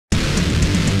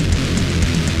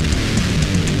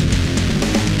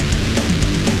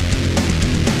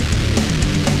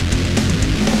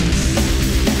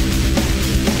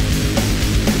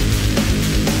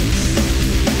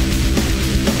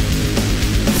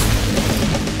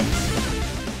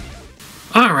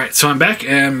Alright, so I'm back,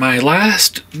 and my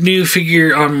last new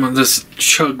figure on this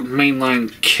Chug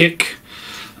mainline kick.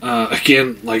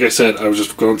 Again, like I said, I was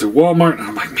just going through Walmart, and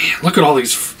I'm like, man, look at all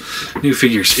these new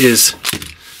figures, is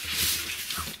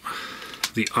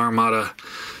the Armada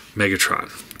Megatron.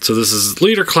 So this is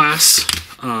leader class,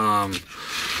 and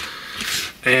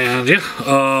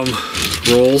yeah,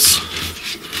 rolls.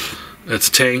 It's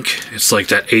a tank. It's like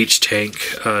that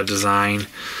H-tank design.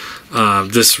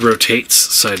 This rotates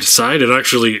side to side. It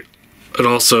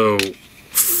also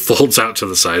folds out to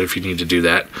the side if you need to do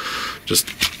that. Just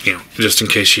in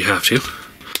case you have to.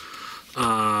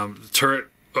 The turret,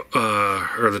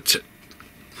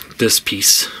 this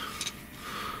piece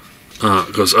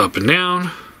goes up and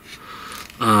down.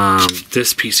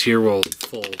 This piece here will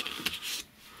fold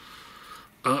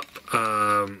up.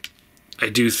 I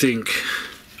do think,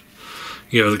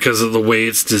 because of the way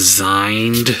it's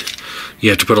designed, you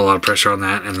have to put a lot of pressure on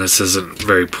that, and this isn't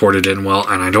very ported in well,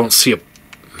 and I don't see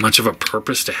much of a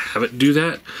purpose to have it do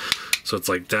that. So it's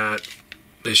like that.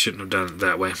 They shouldn't have done it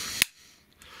that way.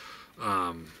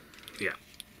 Yeah.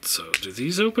 So do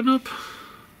these open up?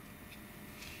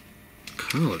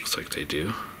 Kind of looks like they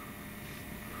do.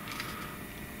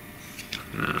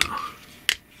 No.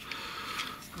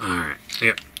 Alright.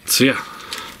 Yeah. So yeah.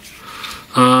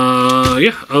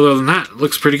 Yeah, other than that, it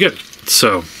looks pretty good.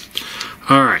 So,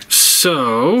 alright.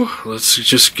 So, let's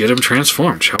just get them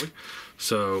transformed, shall we?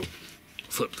 So,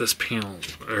 flip this panel,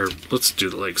 or let's do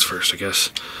the legs first, I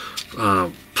guess.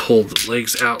 Pull the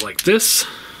legs out like this.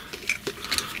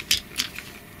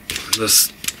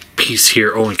 This piece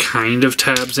here only kind of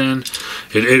tabs in.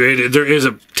 There is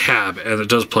a tab, and it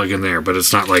does plug in there, but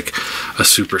it's not like a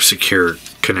super secure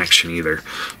connection either.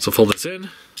 So fold this in,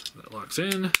 that locks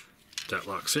in, that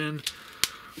locks in.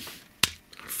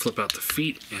 Flip out the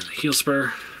feet and the heel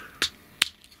spur.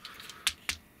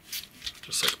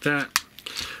 Just like that.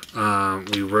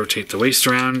 We rotate the waist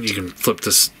around. You can flip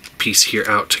this piece here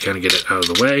out to kind of get it out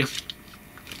of the way.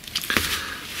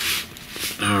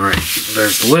 Alright,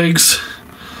 there's the legs.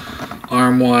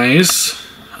 Arm-wise,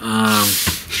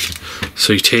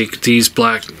 so you take these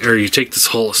you take this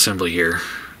whole assembly here,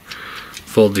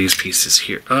 fold these pieces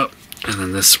here up, and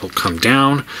then this will come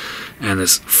down, and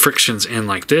this frictions in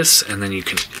like this, and then you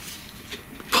can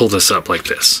pull this up like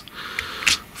this.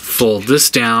 Fold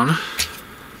this down,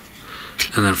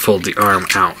 and then fold the arm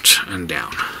out and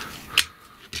down.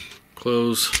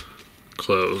 Close,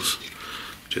 close.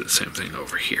 Do the same thing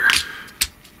over here.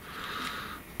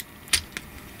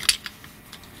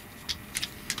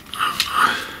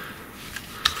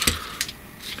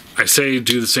 I say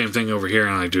do the same thing over here,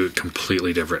 and I do it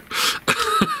completely different.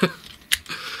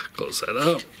 Close that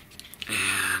up,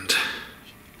 and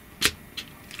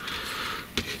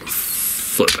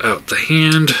flip out the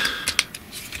hand.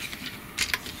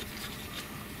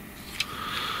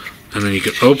 And then you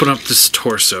can open up this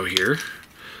torso here,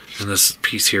 and this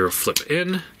piece here will flip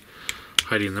in,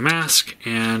 hiding the mask,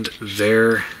 and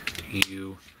there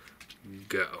you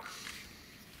go.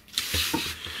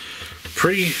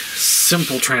 Pretty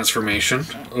simple transformation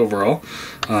overall,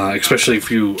 especially if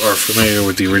you are familiar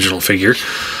with the original figure.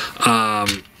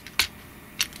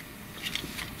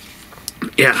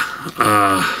 Yeah.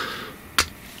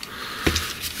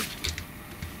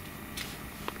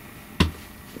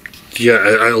 Yeah,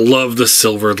 I love the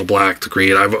silver, the black, the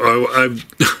green.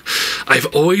 I've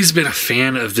always been a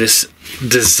fan of this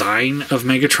design of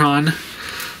Megatron.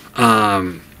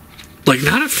 Like,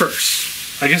 not at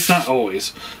first. I guess not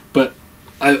always. But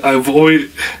I've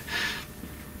always...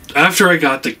 After I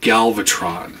got the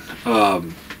Galvatron,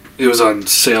 it was on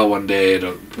sale one day at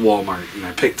a Walmart, and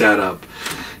I picked that up.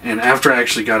 And after I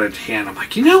actually got it in hand, I'm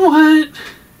like, you know what?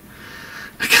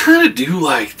 I kind of do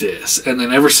like this. And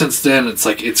then ever since then, it's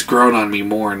like it's grown on me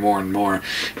more and more and more.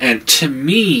 And to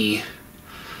me,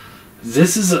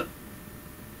 this is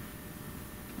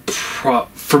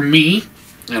for me,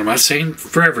 and I'm not saying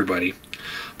for everybody,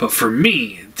 but for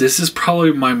me, this is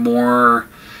probably my more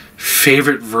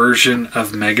favorite version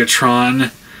of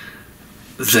Megatron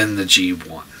than the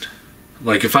G1.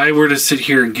 Like, if I were to sit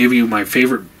here and give you my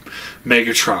favorite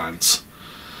Megatrons,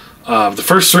 the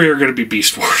first three are going to be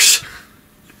Beast Wars.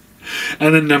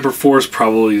 And then number 4 is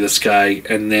probably this guy,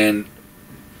 and then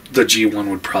the G1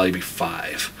 would probably be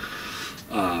 5.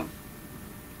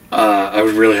 I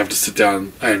would really have to sit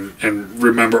down and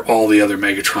remember all the other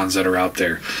Megatrons that are out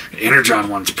there. The Energon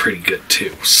one's pretty good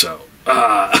too, so...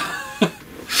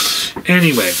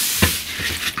 Anyway,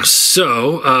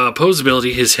 so,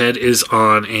 posability, his head is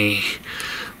on a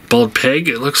bald peg,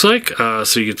 it looks like.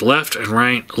 So you get the left and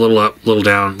right, a little up, a little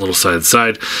down, a little side to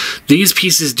side. These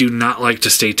pieces do not like to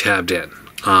stay tabbed in.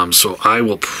 So I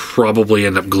will probably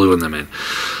end up gluing them in.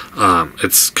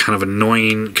 It's kind of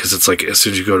annoying because it's like as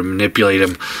soon as you go to manipulate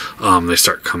them, they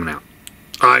start coming out.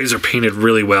 Eyes are painted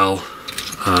really well.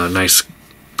 Nice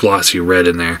glossy red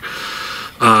in there.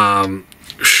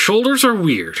 Shoulders are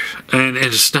weird, and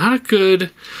it's not a good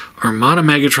Armada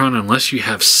Megatron unless you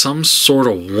have some sort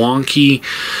of wonky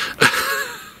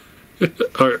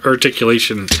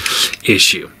articulation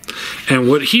issue. And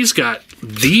what he's got,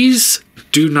 these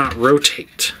do not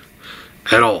rotate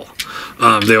at all.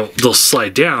 They'll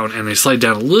slide down, and they slide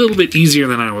down a little bit easier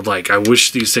than I would like. I wish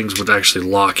these things would actually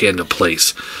lock into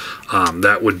place.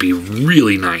 That would be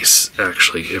really nice,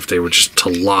 actually, if they were just to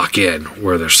lock in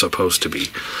where they're supposed to be.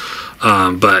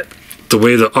 But the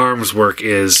way the arms work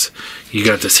is you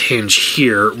got this hinge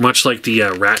here, much like the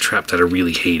rat trap that I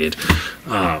really hated.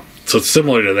 So it's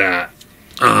similar to that.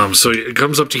 So it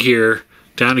comes up to here,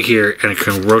 down to here, and it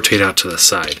can rotate out to the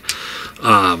side.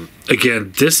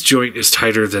 Again, this joint is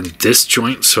tighter than this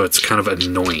joint, so it's kind of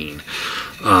annoying.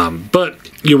 But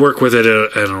you work with it,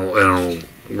 and it'll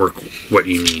work what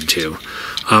you need to.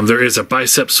 There is a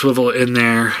bicep swivel in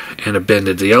there and a bend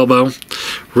at the elbow.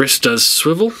 Wrist does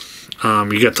swivel.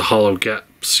 You got the hollow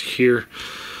gaps here.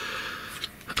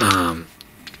 And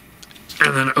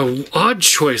then an odd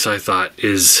choice I thought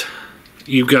is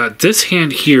you got this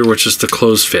hand here, which is the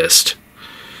closed fist,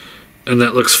 and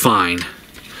that looks fine.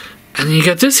 And then you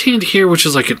got this hand here, which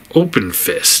is like an open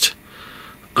fist.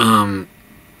 And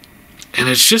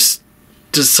it's just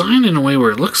designed in a way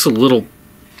where it looks a little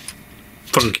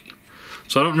funky.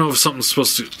 So I don't know if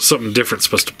something different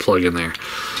supposed to plug in there.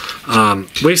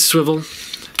 Waist swivel,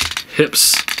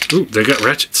 hips. Ooh, they got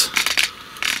ratchets.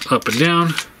 Up and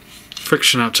down,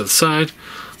 friction out to the side,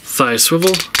 thigh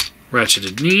swivel,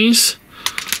 ratcheted knees.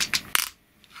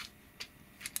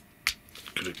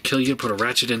 Gonna kill you to put a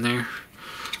ratchet in there.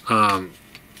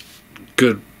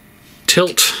 Good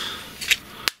tilt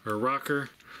or rocker,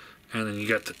 and then you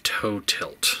got the toe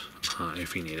tilt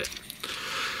if you need it.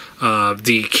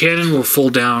 The cannon will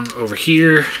fold down over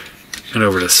here and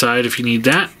over the side if you need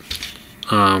that,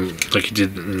 like you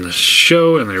did in the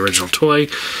show and the original toy.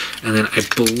 And then I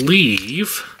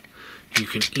believe you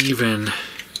can even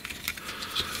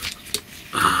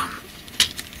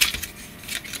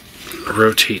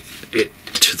rotate it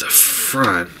to the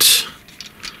front,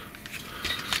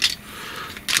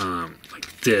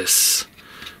 like this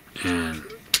and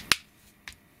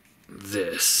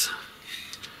this,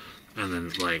 and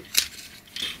then like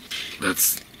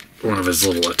that's one of his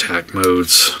little attack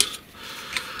modes.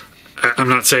 I'm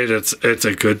not saying it's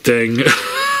a good thing,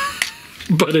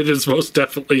 but it is most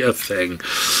definitely a thing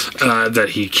that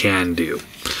he can do.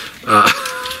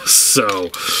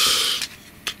 So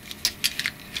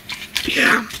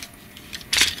yeah.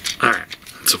 Alright,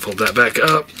 so fold that back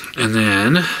up, and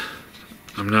then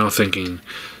I'm now thinking,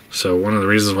 so one of the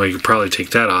reasons why you could probably take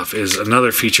that off is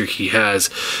another feature he has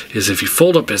is if you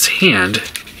fold up his hand,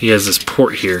 he has this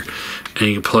port here, and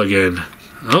you can plug in,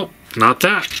 oh, not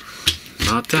that,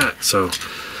 not that. So,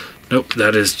 nope,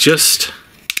 that is just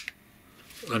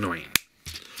annoying.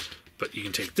 But you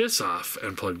can take this off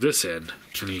and plug this in,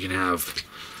 and you can have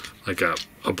like a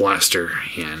blaster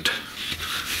hand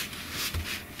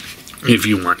if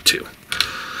you want to.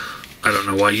 I don't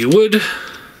know why you would,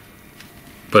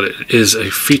 but it is a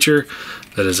feature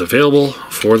that is available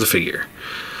for the figure.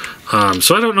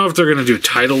 So I don't know if they're going to do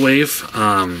tidal wave.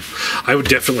 I would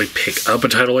definitely pick up a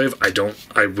tidal wave.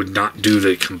 I would not do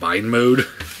the combine mode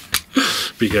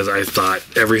because I thought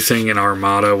everything in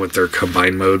Armada with their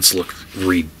combine modes looked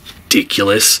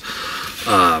ridiculous.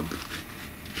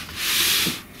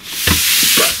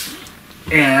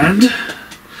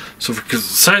 So for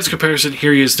size comparison,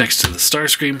 here he is next to the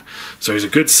Starscream. So he's a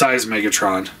good size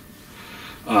Megatron.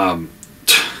 Yeah,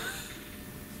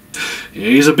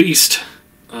 he's a beast.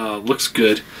 Looks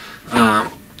good.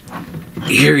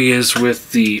 Here he is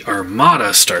with the Armada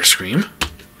Starscream.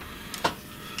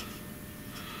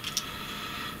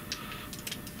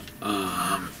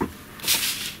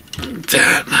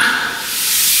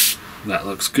 That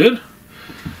looks good.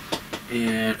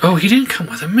 And oh, he didn't come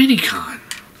with a Minicon.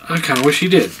 I kind of wish he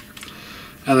did.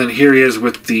 And then here he is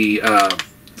with the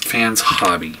Fans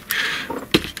Hobby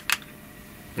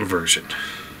version.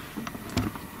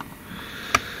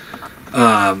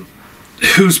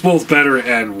 Who's both better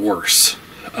and worse?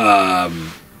 Yeah,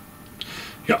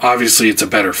 obviously it's a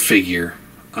better figure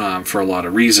for a lot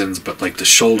of reasons, but like the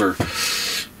shoulder,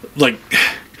 like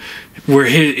where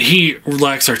he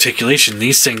lacks articulation,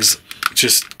 these things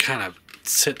just kind of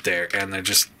sit there and they're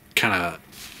just kind of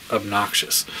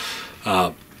obnoxious.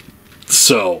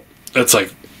 So it's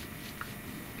like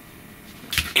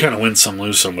kind of win some,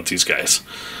 lose some with these guys.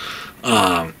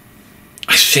 I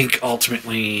think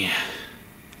ultimately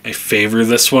I favor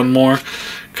this one more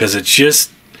because it's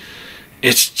just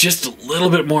a little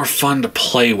bit more fun to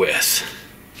play with.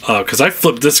 Because I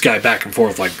flipped this guy back and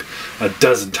forth like a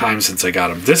dozen times since I got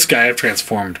him. This guy I've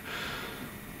transformed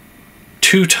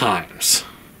 2 times.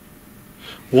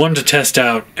 One to test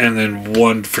out, and then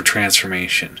one for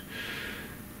transformation.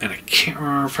 And I can't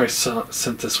remember if I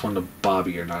sent this one to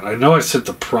Bobby or not. I know I sent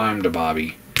the Prime to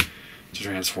Bobby to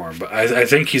transform, but I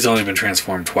think he's only been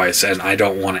transformed twice, and I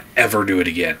don't want to ever do it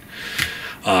again.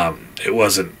 It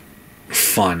wasn't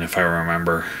fun, if I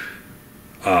remember.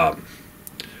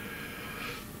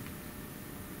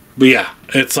 But yeah,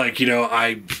 it's like, you know,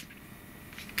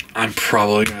 I'm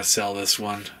probably going to sell this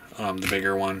one, the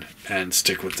bigger one, and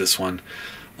stick with this one.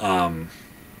 I'm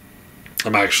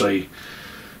actually,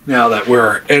 now that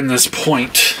we're in this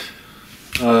point,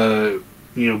 you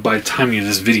know, by the time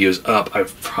this video's up,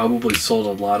 I've probably sold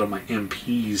a lot of my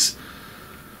MPs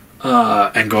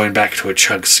and going back to a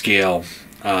chug scale,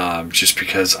 just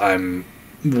because I'm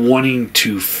wanting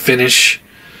to finish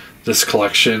this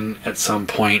collection at some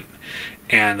point.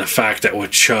 And the fact that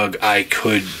with Chug, I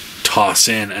could toss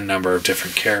in a number of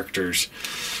different characters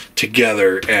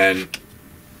together and,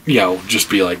 you know, just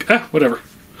be like, whatever.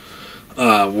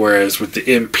 Whereas with the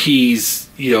MPs,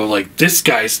 you know, like this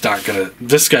guy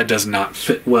does not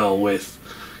fit well with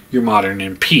your modern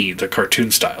MP, the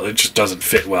cartoon style. It just doesn't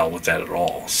fit well with that at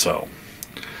all. So,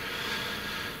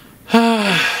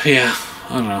 yeah, I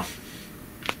don't know.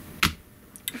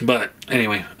 But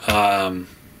anyway,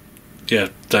 yeah,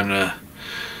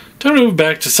 time to move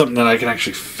back to something that I can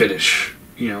actually finish,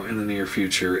 you know, in the near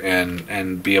future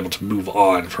and be able to move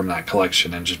on from that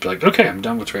collection and just be like, okay, I'm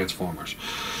done with Transformers.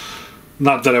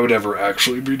 Not that I would ever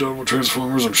actually be done with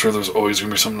Transformers. I'm sure there's always going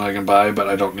to be something I can buy, but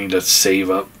I don't need to save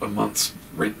up a month's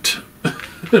rent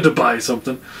to buy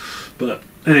something. But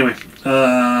anyway,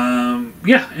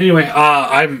 yeah, anyway,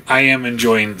 I am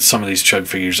enjoying some of these Chug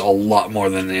figures a lot more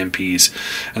than the MPs,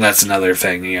 and that's another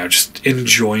thing, you know, just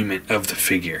enjoyment of the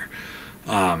figure.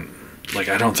 Like,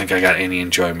 I don't think I got any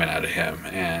enjoyment out of him,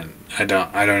 and I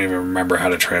don't even remember how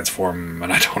to transform him,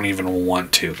 and I don't even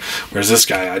want to. Whereas this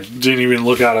guy, I didn't even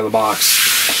look out of the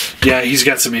box. Yeah, he's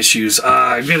got some issues.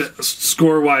 I'm gonna,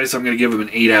 score-wise, I'm gonna give him an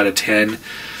 8 out of 10.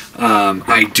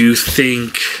 I do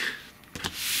think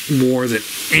more than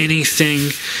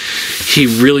anything, he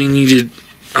really needed,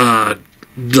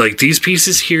 like, these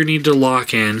pieces here need to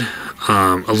lock in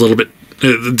a little bit.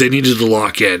 They needed to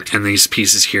lock in, and these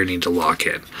pieces here need to lock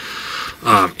in.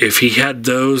 If he had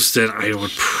those, then I would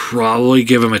probably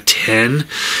give him a 10,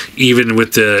 even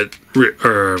with the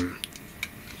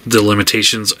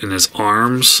limitations in his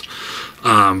arms.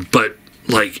 But,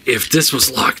 like, if this was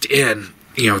locked in,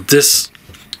 you know, this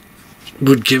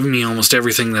would give me almost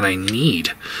everything that I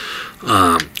need.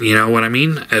 You know what I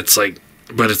mean? It's like,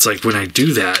 but it's like when I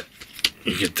do that,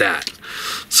 you get that.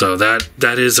 So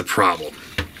that is a problem.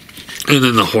 And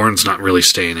then the horn's not really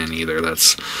staying in either.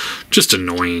 That's just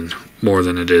annoying more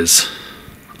than it is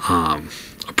a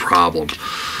problem.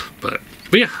 But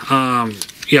yeah,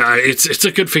 yeah, it's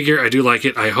a good figure. I do like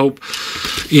it. I hope,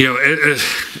 you know,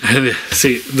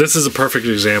 see, this is a perfect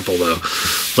example though.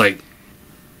 Like,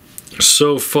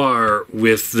 so far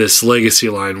with this Legacy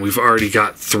line, we've already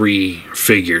got 3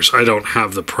 figures. I don't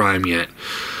have the Prime yet,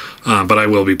 but I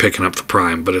will be picking up the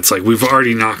Prime. But it's like we've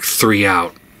already knocked 3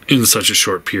 out in such a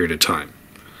short period of time.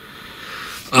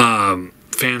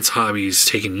 Fans Hobby's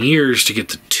taken years to get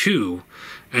to 2,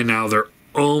 and now they're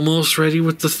almost ready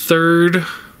with the 3rd.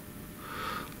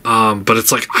 But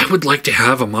it's like, I would like to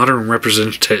have a modern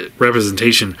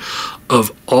representation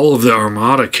of all of the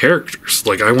Armada characters.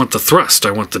 Like, I want the Thrust,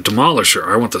 I want the Demolisher,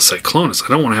 I want the Cyclonus. I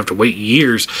don't want to have to wait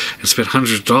years and spend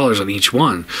hundreds of dollars on each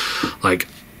one. Like,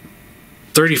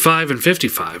 35 and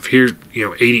 55. Here, you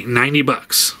know, 80, 90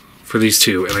 bucks for these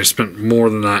 2, and I spent more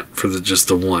than that for just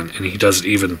the one, and he doesn't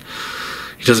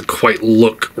quite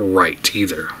look right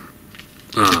either.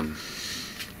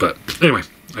 But anyway,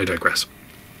 I digress.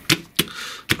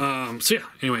 So yeah,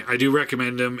 anyway, I do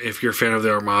recommend him if you're a fan of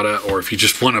the Armada, or if you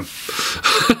just want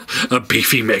a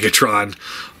beefy Megatron.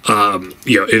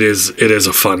 You know, it is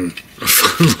a fun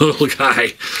little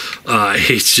guy.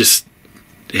 He's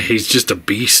just a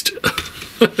beast.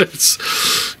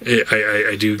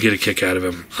 I do get a kick out of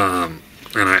him,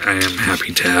 and I am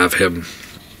happy to have him.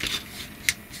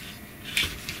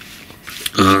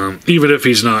 Even if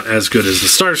he's not as good as the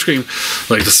Starscream.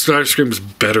 Like, the Starscream's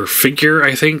better figure,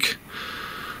 I think,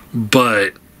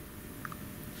 but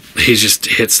he just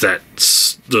hits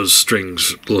those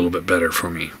strings a little bit better for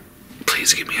me.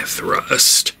 Please give me a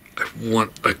Thrust. I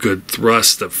want a good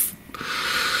thrust. That's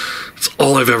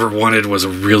all I've ever wanted, was a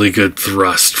really good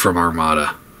thrust from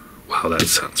Armada. Wow, that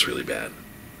sounds really bad.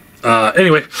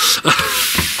 Anyway.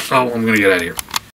 Oh, I'm going to get out of here.